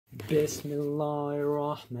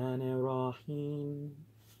Bismillahirrahmanirrahim.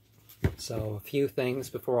 So, a few things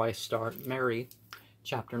before I start. Mary,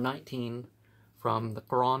 chapter 19, from the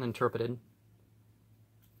Koran Interpreted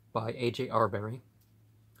by A.J. Arberry,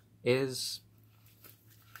 is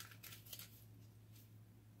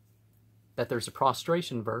that there's a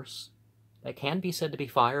prostration verse that can be said to be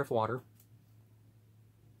fire of water,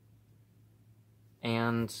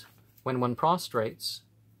 and when one prostrates,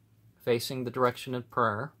 facing the direction of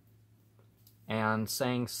prayer, and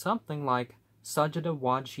saying something like Sajada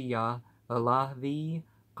wajhiya Allahi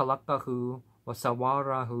khalaqahu wa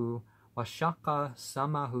sawarahu wa shaqqa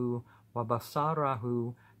samahu wa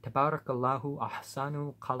basarahu tabarakallahu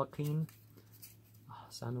ahsanul khaliqin.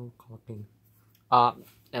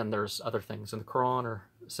 And there's other things in the Quran are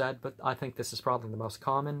said, but I think this is probably the most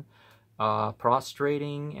common.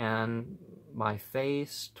 Prostrating and my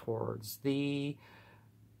face towards thee,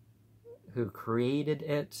 who created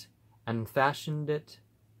it and fashioned it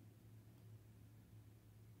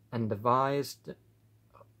and devised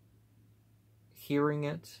hearing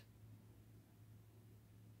it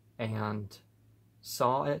and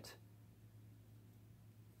saw it.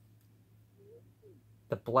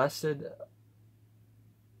 The blessed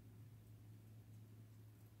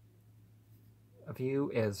of you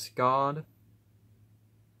is God,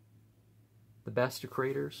 the best of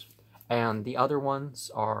creators. And the other ones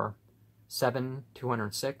are 7,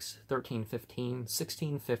 206, 13, 15,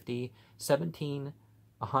 16, 50, 17,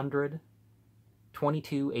 100,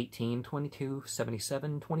 22, 18, 22,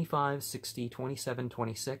 77, 25, 60, 27,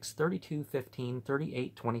 26, 32, 15,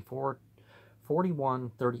 38, 24,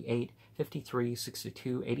 41, 38, 53,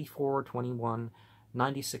 62, 84, 21,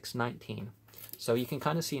 96, 19. So you can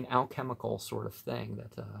kind of see an alchemical sort of thing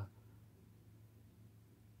that,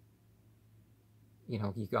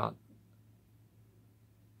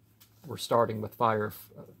 we're starting with fire,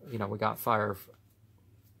 we got fire of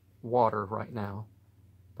water right now,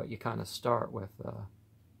 but you kind of start with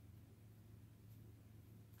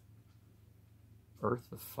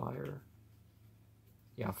earth of fire.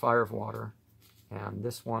 Yeah, fire of water. And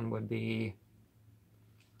this one would be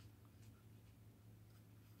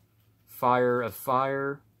fire of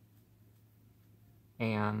fire,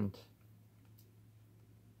 and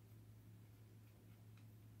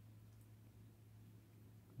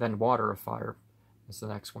then water of fire is the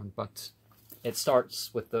next one. But it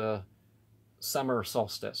starts with the summer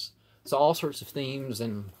solstice. So all sorts of themes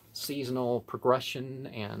and seasonal progression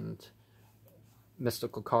and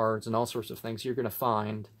mystical cards and all sorts of things. You're going to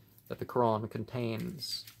find that the Quran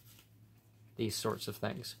contains these sorts of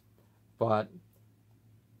things. But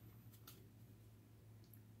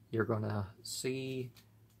you're going to see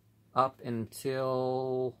up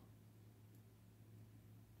until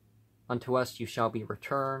unto us you shall be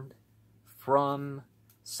returned, from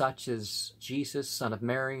such as Jesus, son of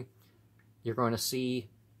Mary. You're going to see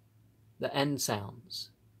the end sounds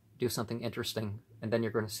do something interesting, and then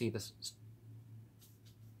you're going to see the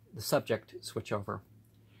subject switch over.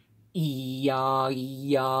 Ya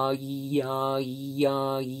ya ya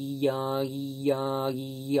ya ya ya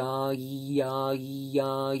ya ya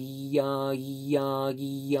ya ya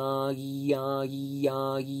ya ya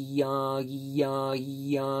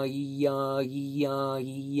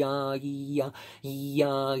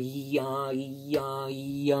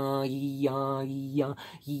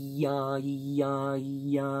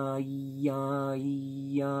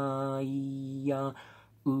ya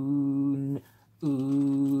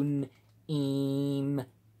Un, im,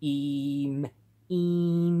 in,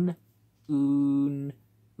 un,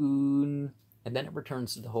 and then it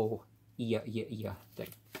returns to the whole iya thing.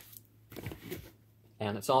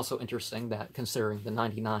 And it's also interesting that, considering the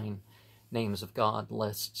 99 names of God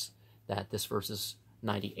lists, that this verse is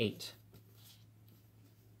 98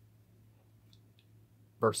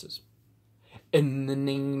 verses. In the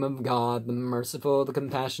name of God, the merciful, the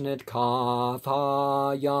compassionate, Kaf,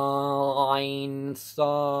 Ha, Ya, Ain,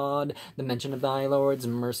 Sad, the mention of thy Lord's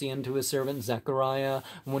mercy unto his servant Zechariah,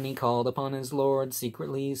 when he called upon his Lord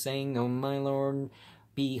secretly, saying, O my Lord,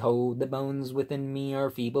 behold, the bones within me are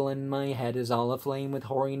feeble, and my head is all aflame with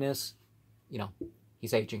hoariness.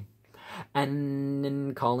 He's aging. And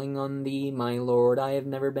in calling on thee, my Lord, I have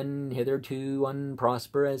never been hitherto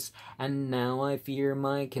unprosperous, and now I fear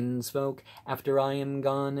my kinsfolk after I am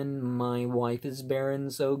gone, and my wife is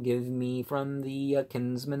barren, so give me from thee a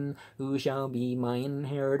kinsman, who shall be my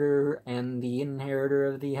inheritor, and the inheritor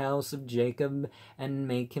of the house of Jacob, and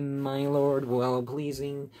make him, my Lord,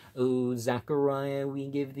 well-pleasing. O Zechariah, we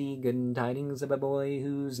give thee good tidings of a boy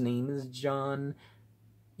whose name is John.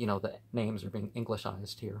 The names are being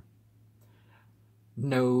Englishized here.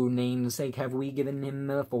 No namesake have we given him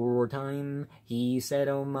aforetime. He said,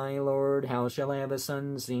 O my lord, how shall I have a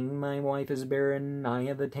son, seeing my wife is barren? I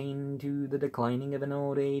have attained to the declining of an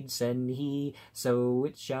old age. Said he, so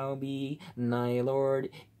it shall be. Thy lord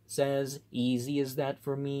says, easy is that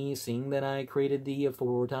for me, seeing that I created thee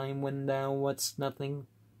aforetime when thou wast nothing.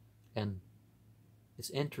 And it's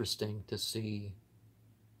interesting to see,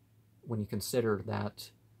 when you consider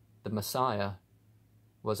that the Messiah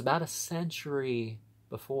was about a century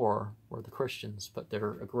before where the Christians put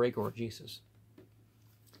their egregor Jesus.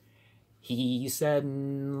 He said,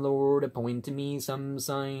 Lord, appoint to me some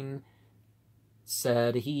sign.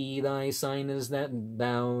 Said he, thy sign is that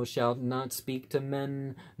thou shalt not speak to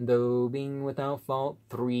men, though being without fault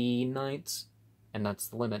 3 nights. And that's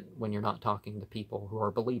the limit when you're not talking to people who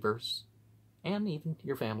are believers, and even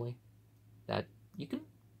your family, that you can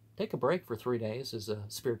take a break for 3 days as a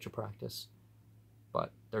spiritual practice,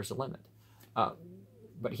 but there's a limit.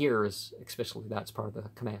 But here is, especially that's part of the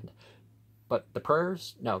command. But the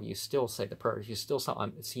prayers, no, you still say the prayers. You still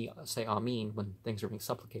say Amen when things are being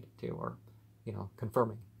supplicated to, or,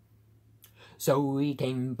 confirming. So he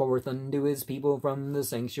came forth unto his people from the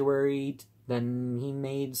sanctuary. Then he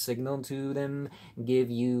made signal to them,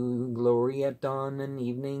 give you glory at dawn and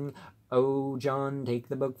evening. O John, take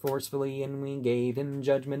the book forcefully, and we gave him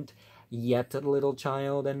judgment. Yet a little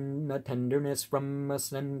child, and a tenderness from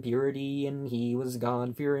us, and purity, and he was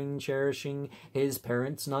God-fearing, cherishing his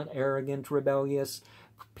parents, not arrogant, rebellious.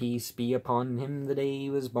 Peace be upon him the day he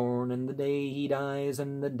was born, and the day he dies,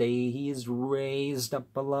 and the day he is raised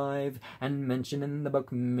up alive. And mention in the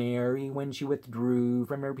book Mary, when she withdrew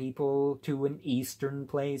from her people to an eastern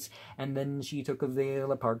place, and then she took a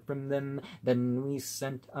veil apart from them. Then we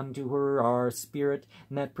sent unto her our spirit,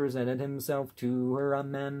 that presented himself to her a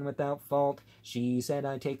man without fault. She said,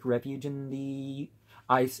 I take refuge in thee.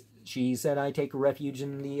 She said, I take refuge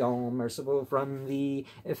in thee, all merciful from thee,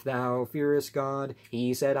 if thou fearest God.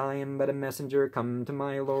 He said, I am but a messenger come to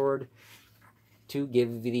my Lord, to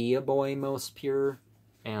give thee a boy most pure,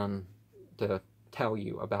 and to tell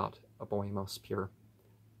you about a boy most pure.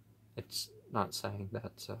 It's not saying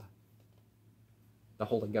that the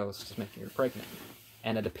Holy Ghost is making her pregnant,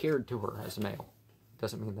 and it appeared to her as a male. It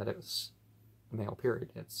doesn't mean that it was a male,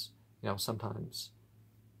 period. It's, sometimes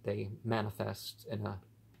they manifest in a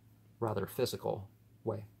rather physical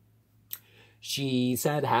way. She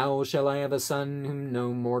said, how shall I have a son whom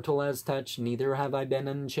no mortal has touched, neither have I been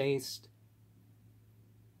unchaste?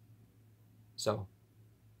 So,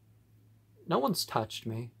 no one's touched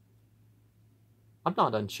me. I'm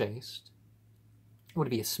not unchaste. It would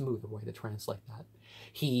be a smoother way to translate that.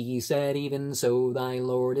 He said, even so thy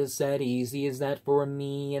Lord has said, easy is that for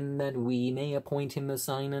me, and that we may appoint him a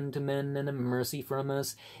sign unto men, and a mercy from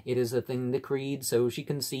us. It is a thing decreed. So she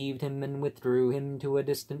conceived him, and withdrew him to a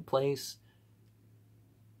distant place.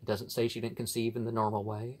 It doesn't say she didn't conceive in the normal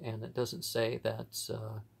way, and it doesn't say that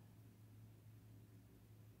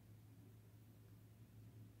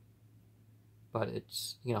but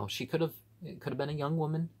it's, it could have been a young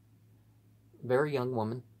woman, very young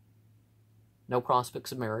woman. No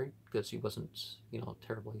prospects of marriage, because she wasn't,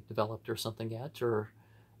 terribly developed or something yet, or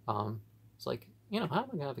it's like, how am I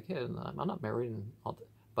going to have a kid? And I'm not married, and all that.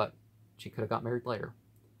 But she could have got married later.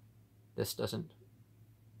 This doesn't.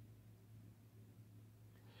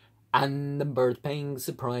 And the birth pangs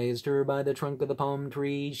surprised her by the trunk of the palm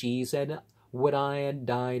tree. She said, would I had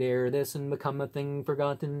died ere this, and become a thing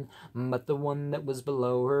forgotten. But the one that was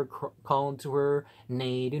below her called to her,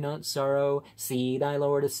 nay, do not sorrow. See, thy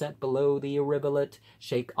Lord is set below thee a rivulet.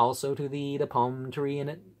 Shake also to thee the palm tree in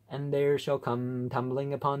it, and there shall come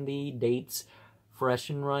tumbling upon thee dates fresh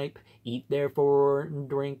and ripe. Eat therefore, and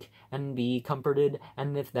drink, and be comforted.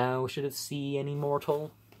 And if thou shouldst see any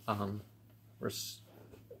mortal,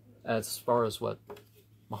 as far as what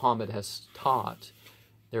Muhammad has taught,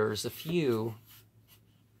 there's a few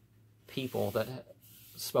people that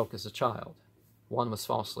spoke as a child. One was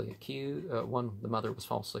falsely accused. The mother was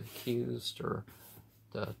falsely accused, or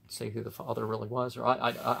to say who the father really was, or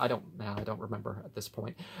I don't remember at this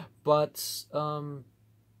point. But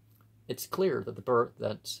it's clear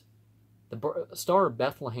that the Star of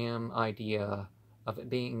Bethlehem idea of it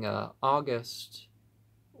being August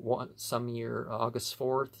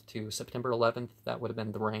 4th to September 11th, that would have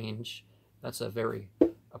been the range. That's a very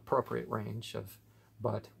appropriate range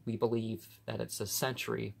but we believe that it's a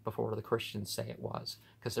century before the Christians say it was,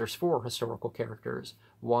 because there's 4 historical characters.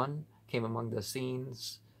 One came among the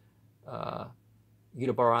scenes,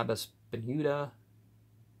 Barabbas ben Judah,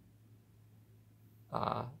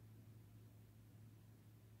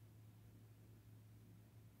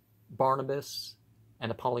 Barnabas,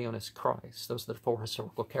 and Apollyon is Christ. Those are the 4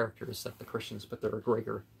 historical characters that the Christians put their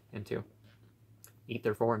egregor into. Eat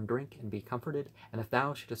therefore and drink, and be comforted, and if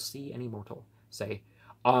thou shouldest see any mortal, say,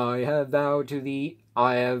 I have vowed to thee,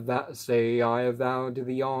 I have vowed to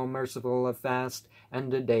thee, all merciful, a fast,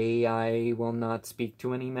 and today I will not speak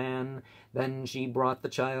to any man. Then she brought the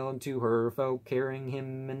child to her folk, carrying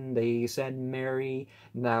him, and they said, Mary,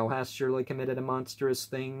 thou hast surely committed a monstrous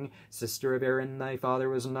thing. Sister of Aaron, thy father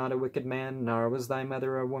was not a wicked man, nor was thy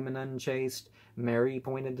mother a woman unchaste. Mary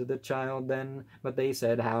pointed to the child then, but they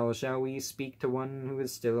said, how shall we speak to one who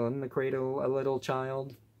is still in the cradle, a little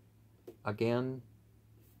child? Again,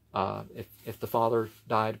 if the father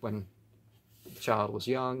died when the child was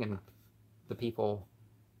young, and the people,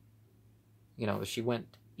 she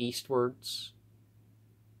went eastwards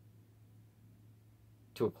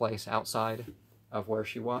to a place outside of where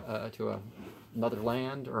she was, to another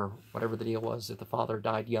land, or whatever the deal was. If the father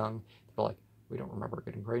died young, they're like, we don't remember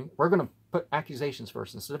getting pregnant. We're going to put accusations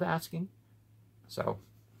first instead of asking. So,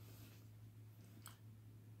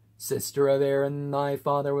 Sister of Aaron, thy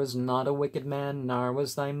father was not a wicked man, nor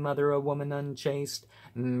was thy mother a woman unchaste.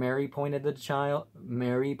 Mary pointed to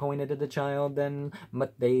the child then,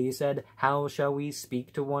 but they said, how shall we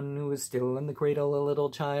speak to one who is still in the cradle, a little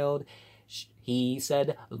child? He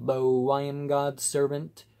said, lo, I am God's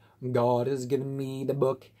servant. God has given me the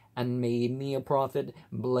book, and made me a prophet.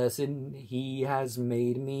 Blessed he has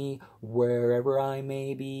made me wherever I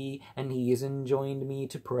may be, and he has enjoined me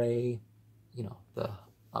to pray. The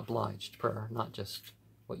obliged prayer, not just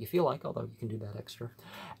what you feel like, although you can do that extra.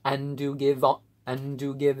 And to give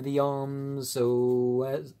the alms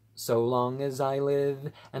so long as I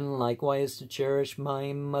live, and likewise to cherish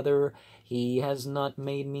my mother. He has not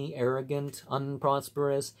made me arrogant,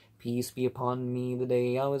 unprosperous. Peace be upon me the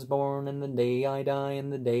day I was born, and the day I die,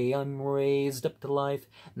 and the day I'm raised up to life.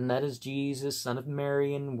 And that is Jesus, son of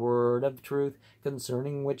Mary, and word of truth,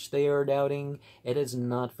 concerning which they are doubting. It is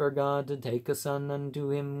not for God to take a son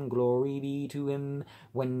unto him. Glory be to him.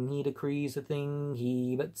 When he decrees a thing,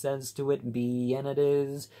 he but says to it, be, and it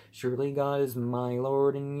is. Surely God is my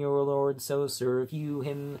Lord and your Lord, so serve you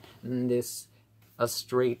him. This a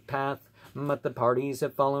straight path, but the parties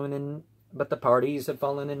have fallen into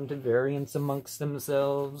variance amongst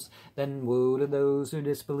themselves. Then woe to those who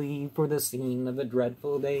disbelieve, for the scene of a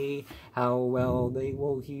dreadful day. How well they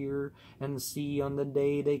will hear and see on the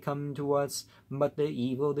day they come to us. But the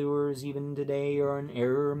evildoers even today are in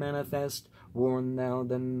error manifest. Warn thou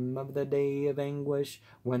them of the day of anguish,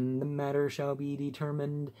 when the matter shall be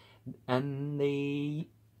determined, and they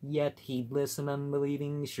yet heedless and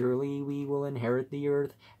unbelieving. Surely we will inherit the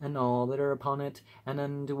earth, and all that are upon it, and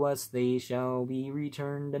unto us they shall be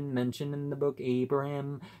returned. And mentioned in the book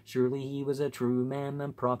Abraham, surely he was a true man, a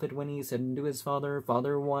prophet, when he said to his father,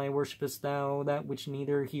 Father, why worshipest thou that which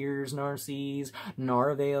neither hears nor sees, nor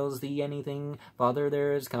avails thee anything? Father,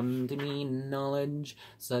 there has come to me knowledge,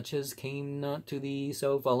 such as came not to thee,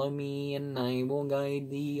 so follow me, and I will guide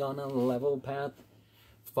thee on a level path.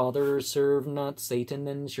 Father, serve not Satan,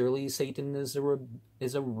 and surely Satan is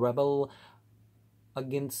a rebel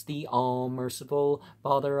against the all-merciful.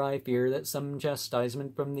 Father, I fear that some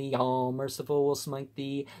chastisement from the all-merciful will smite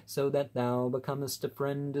thee, so that thou becomest a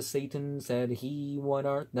friend to Satan. Said he, what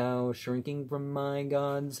art thou, shrinking from my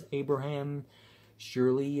gods, Abraham?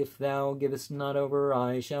 Surely if thou givest not over,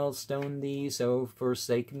 I shall stone thee, so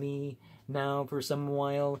forsake me now for some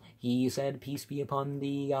while. He said, peace be upon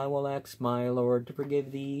thee, I will ask my Lord to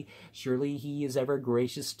forgive thee. Surely he is ever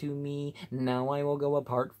gracious to me. Now I will go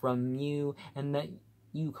apart from you, and that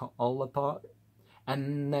you call upon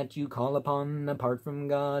apart from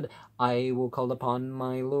God. I will call upon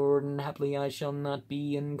my Lord, and haply I shall not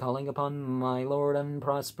be in calling upon my Lord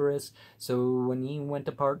unprosperous. So when he went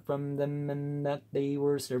apart from them, and that they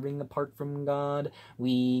were serving apart from God,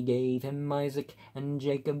 we gave him Isaac and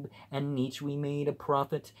Jacob, and each we made a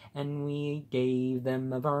prophet, and we gave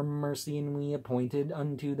them of our mercy, and we appointed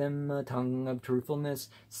unto them a tongue of truthfulness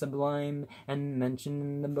sublime. And mentioned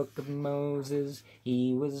in the book of Moses,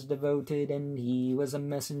 he was devoted, and he was a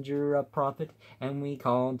messenger, a prophet, and we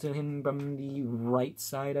called to him from the right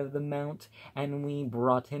side of the mount, and we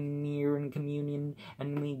brought him near in communion,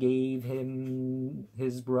 and we gave him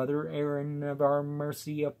his brother Aaron of our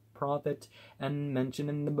mercy, a prophet. And mentioned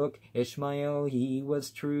in the book Ishmael, he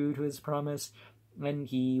was true to his promise, and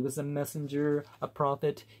he was a messenger, a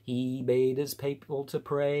prophet. He bade his people to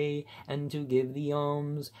pray and to give the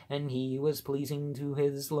alms, and he was pleasing to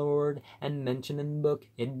his Lord. And mentioned in the book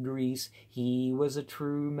Idris, he was a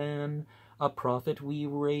true man, a prophet. We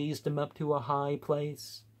raised him up to a high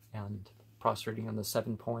place. And prostrating on the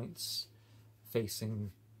 7 points,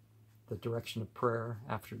 facing the direction of prayer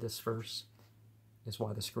after this verse is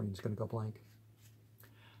why the screen's going to go blank.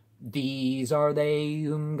 These are they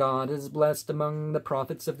whom God has blessed among the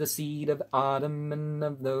prophets of the seed of Adam, and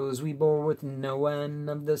of those we bore with Noah, and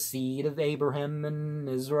of the seed of Abraham and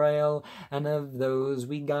Israel, and of those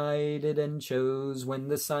we guided and chose. When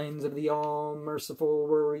the signs of the All-Merciful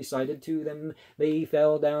were recited to them, they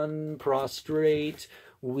fell down prostrate,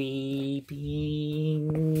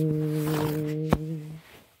 weeping.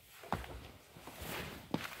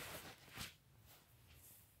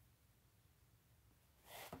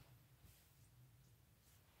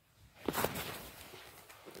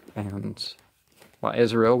 And by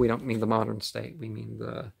Israel, we don't mean the modern state. We mean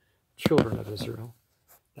the children of Israel,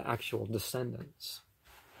 the actual descendants.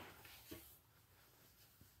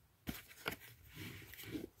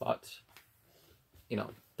 But, you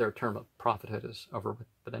know, their term of prophethood is over with.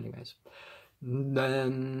 But anyways.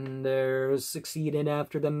 Then there succeeded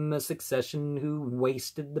after them a succession who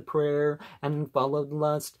wasted the prayer and followed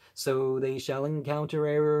lust, so they shall encounter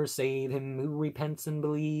error, save him who repents and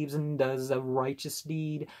believes and does a righteous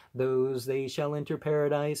deed. Those they shall enter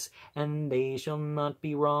paradise, and they shall not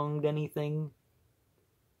be wronged anything.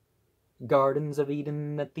 Gardens of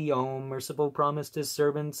Eden that the All-Merciful promised his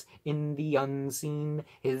servants in the unseen,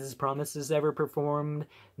 his promise is ever performed.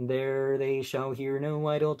 There they shall hear no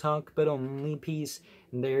idle talk, but only peace.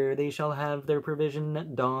 There they shall have their provision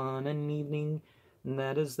at dawn and evening. And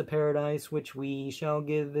that is the paradise which we shall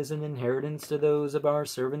give as an inheritance to those of our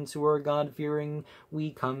servants who are God-fearing.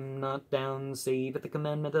 We come not down save at the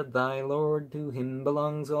commandment of thy Lord. To him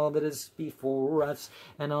belongs all that is before us,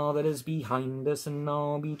 and all that is behind us, and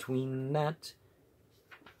all between that.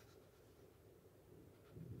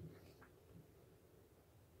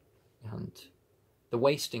 And the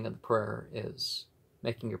wasting of the prayer is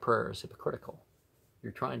making your prayers hypocritical.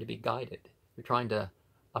 You're trying to be guided. You're trying to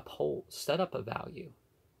uphold, set up a value.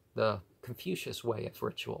 The Confucius way of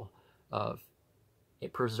ritual, of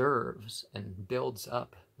it preserves and builds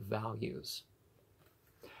up values.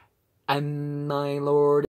 And my Lord